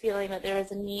feeling that there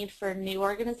was a need for a new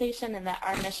organization and that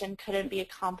our mission couldn't be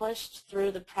accomplished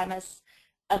through the premise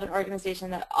of an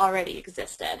organization that already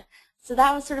existed. So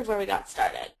that was sort of where we got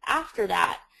started. After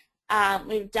that,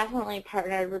 We've definitely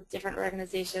partnered with different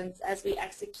organizations as we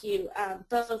execute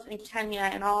both in Kenya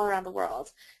and all around the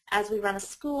world. As we run a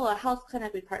school, a health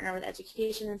clinic, we partner with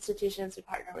education institutions, we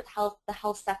partner with the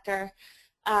health sector.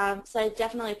 So I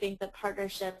definitely think that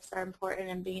partnerships are important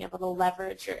in being able to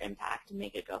leverage your impact and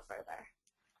make it go further.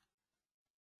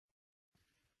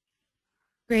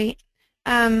 Great.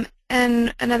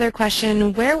 And another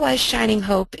question, where was Shining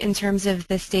Hope in terms of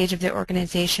the stage of the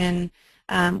organization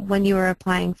when you were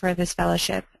applying for this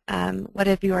fellowship? What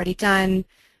have you already done?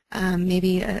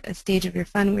 Maybe a stage of your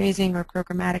fundraising or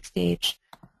programmatic stage?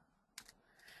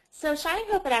 So Shining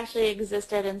Hope had actually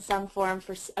existed in some form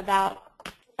for about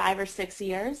 5 or 6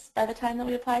 years by the time that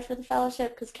we applied for the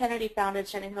fellowship, because Kennedy founded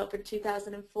Shining Hope in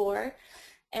 2004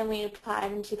 and we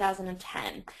applied in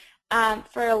 2010.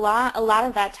 For a lot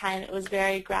of that time, it was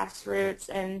very grassroots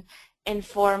and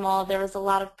informal. There was a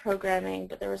lot of programming,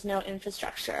 but there was no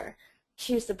infrastructure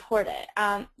to support it.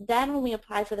 Then when we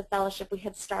applied for the fellowship, we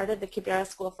had started the Kibera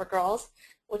School for Girls,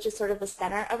 which is sort of the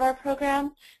center of our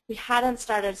program. We hadn't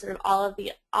started sort of all of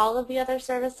the other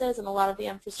services and a lot of the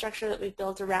infrastructure that we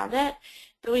built around it,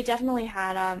 but we definitely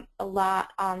had a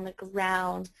lot on the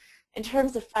ground. In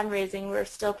terms of fundraising, we're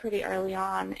still pretty early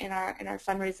on in our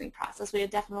fundraising process. We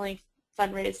had definitely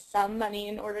fundraised some money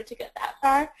in order to get that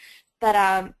far, but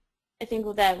I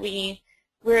think that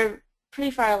we're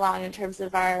pretty far along in terms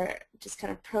of our just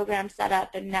kind of program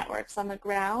setup and networks on the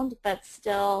ground, but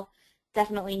still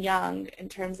definitely young in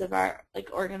terms of our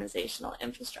organizational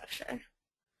infrastructure.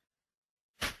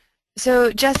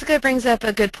 So Jessica brings up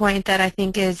a good point that I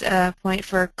think is a point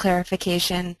for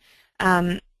clarification.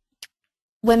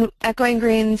 When Echoing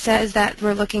Green says that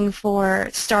we're looking for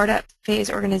startup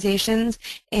phase organizations,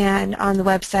 and on the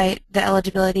website the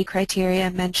eligibility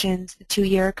criteria mentions the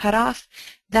 2-year cutoff,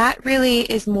 that really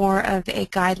is more of a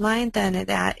guideline than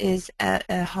that is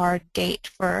a hard date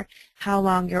for how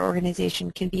long your organization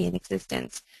can be in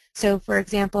existence. So for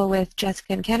example, with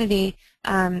Jessica and Kennedy,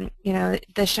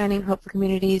 the Shining Hope for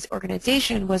Communities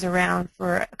organization was around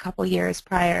for a couple years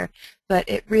prior, but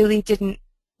it really didn't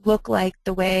look like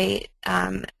the way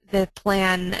the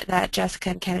plan that Jessica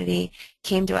and Kennedy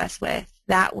came to us with.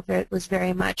 That was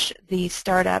very much the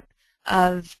startup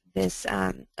of this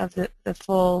of the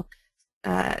full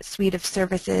suite of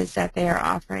services that they are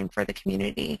offering for the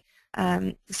community.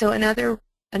 So another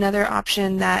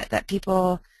option that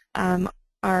people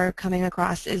are coming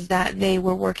across is that they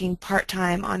were working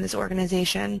part-time on this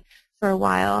organization for a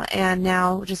while and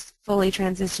now just fully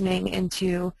transitioning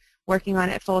into working on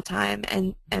it full-time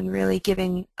and really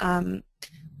giving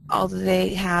all that they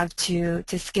have to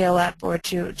scale up or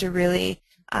to really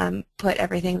put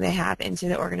everything they have into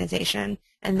the organization.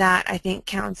 And that, I think,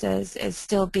 counts as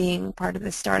still being part of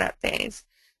the startup phase.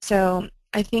 So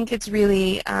I think it's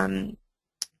really a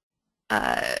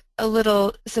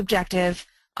little subjective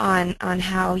on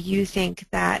how you think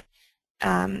that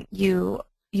you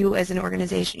as an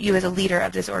organization, you as a leader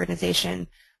of this organization,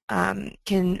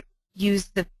 can use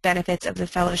the benefits of the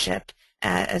fellowship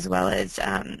as well as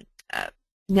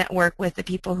network with the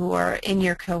people who are in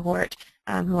your cohort,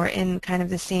 who are in kind of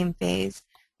the same phase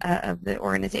of the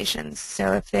organizations.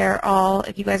 So if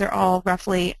you guys are all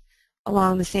roughly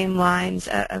along the same lines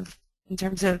in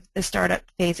terms of the startup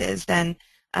phases, then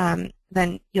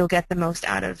you'll get the most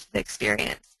out of the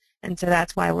experience. And so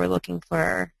that's why we're looking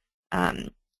for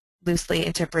loosely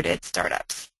interpreted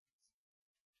startups.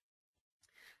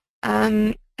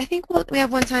 I think we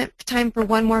have time for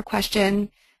one more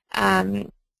question.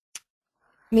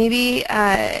 Maybe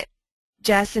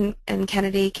Jess and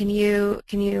Kennedy, can you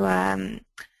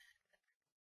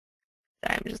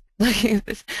sorry, I'm just looking at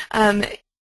this.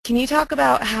 Can you talk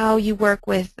about how you work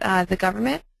with the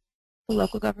government, the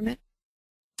local government?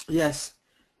 Yes.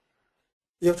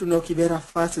 You have to know Kibera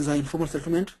first is an informal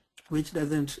settlement, which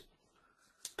doesn't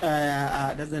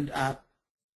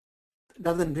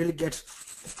really get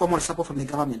formal support from the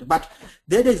government. But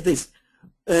the idea is this: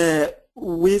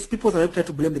 with people are trying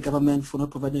to blame the government for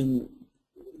not providing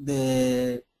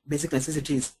the basic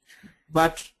necessities,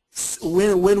 but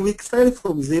when we started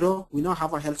from zero, we now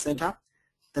have a health center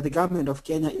that the government of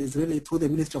Kenya is really through the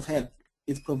Ministry of Health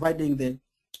is providing the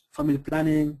family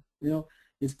planning,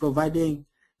 is providing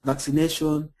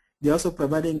vaccination. They're also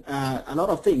providing a lot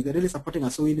of things. They're really supporting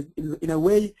us. So in a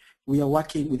way, we are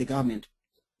working with the government.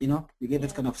 We get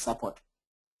that kind of support.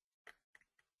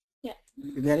 Yeah.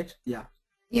 You get it? Yeah.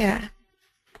 Yeah.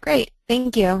 Great.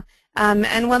 Thank you.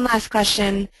 And one last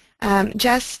question.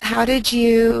 Jess, how did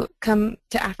you come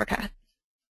to Africa?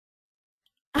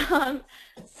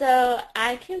 So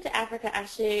I came to Africa,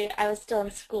 actually, I was still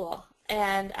in school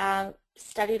and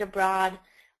studied abroad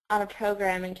on a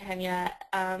program in Kenya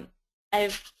I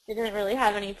didn't really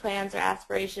have any plans or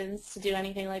aspirations to do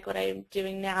anything like what I'm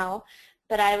doing now,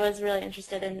 but I was really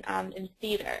interested in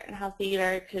theater and how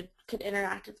theater could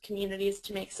interact with communities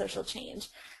to make social change.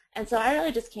 And so I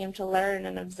really just came to learn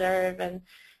and observe, and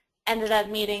ended up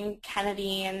meeting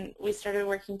Kennedy, and we started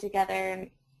working together, and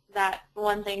that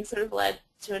one thing sort of led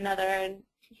to another, and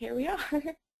here we are.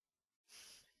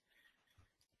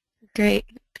 Great.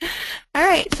 All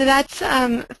right, so that's,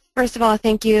 first of all,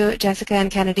 thank you, Jessica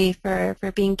and Kennedy, for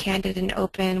being candid and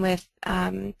open with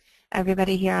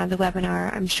everybody here on the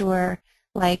webinar. I'm sure,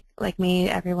 like me,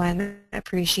 everyone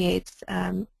appreciates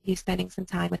you spending some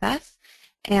time with us.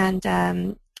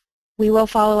 And we will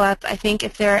follow up. I think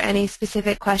if there are any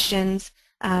specific questions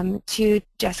to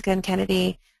Jessica and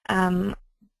Kennedy,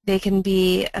 they can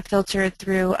be filtered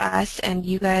through us, and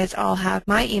you guys all have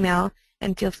my email,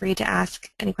 and feel free to ask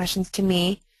any questions to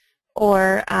me.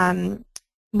 Or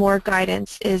more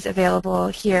guidance is available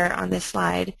here on this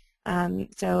slide.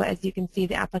 So as you can see,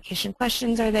 the application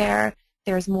questions are there.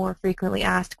 There's more frequently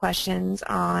asked questions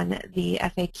on the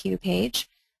FAQ page.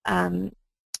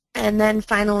 And then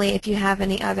finally, if you have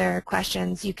any other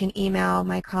questions, you can email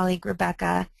my colleague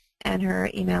Rebecca, and her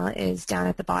email is down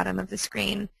at the bottom of the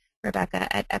screen,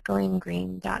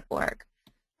 rebecca@echoinggreen.org.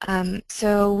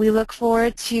 So we look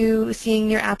forward to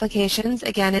seeing your applications.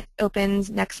 Again, it opens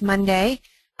next Monday,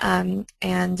 and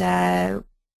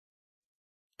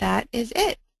that is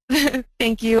it.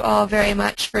 Thank you all very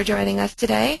much for joining us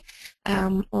today.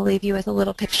 We'll leave you with a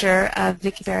little picture of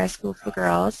Vicky Vera School for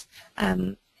Girls,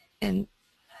 and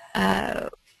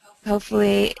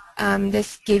hopefully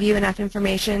this gave you enough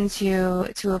information to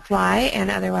apply,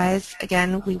 and otherwise,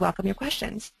 again, we welcome your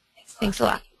questions. Thanks a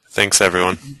lot. Thanks,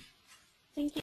 everyone.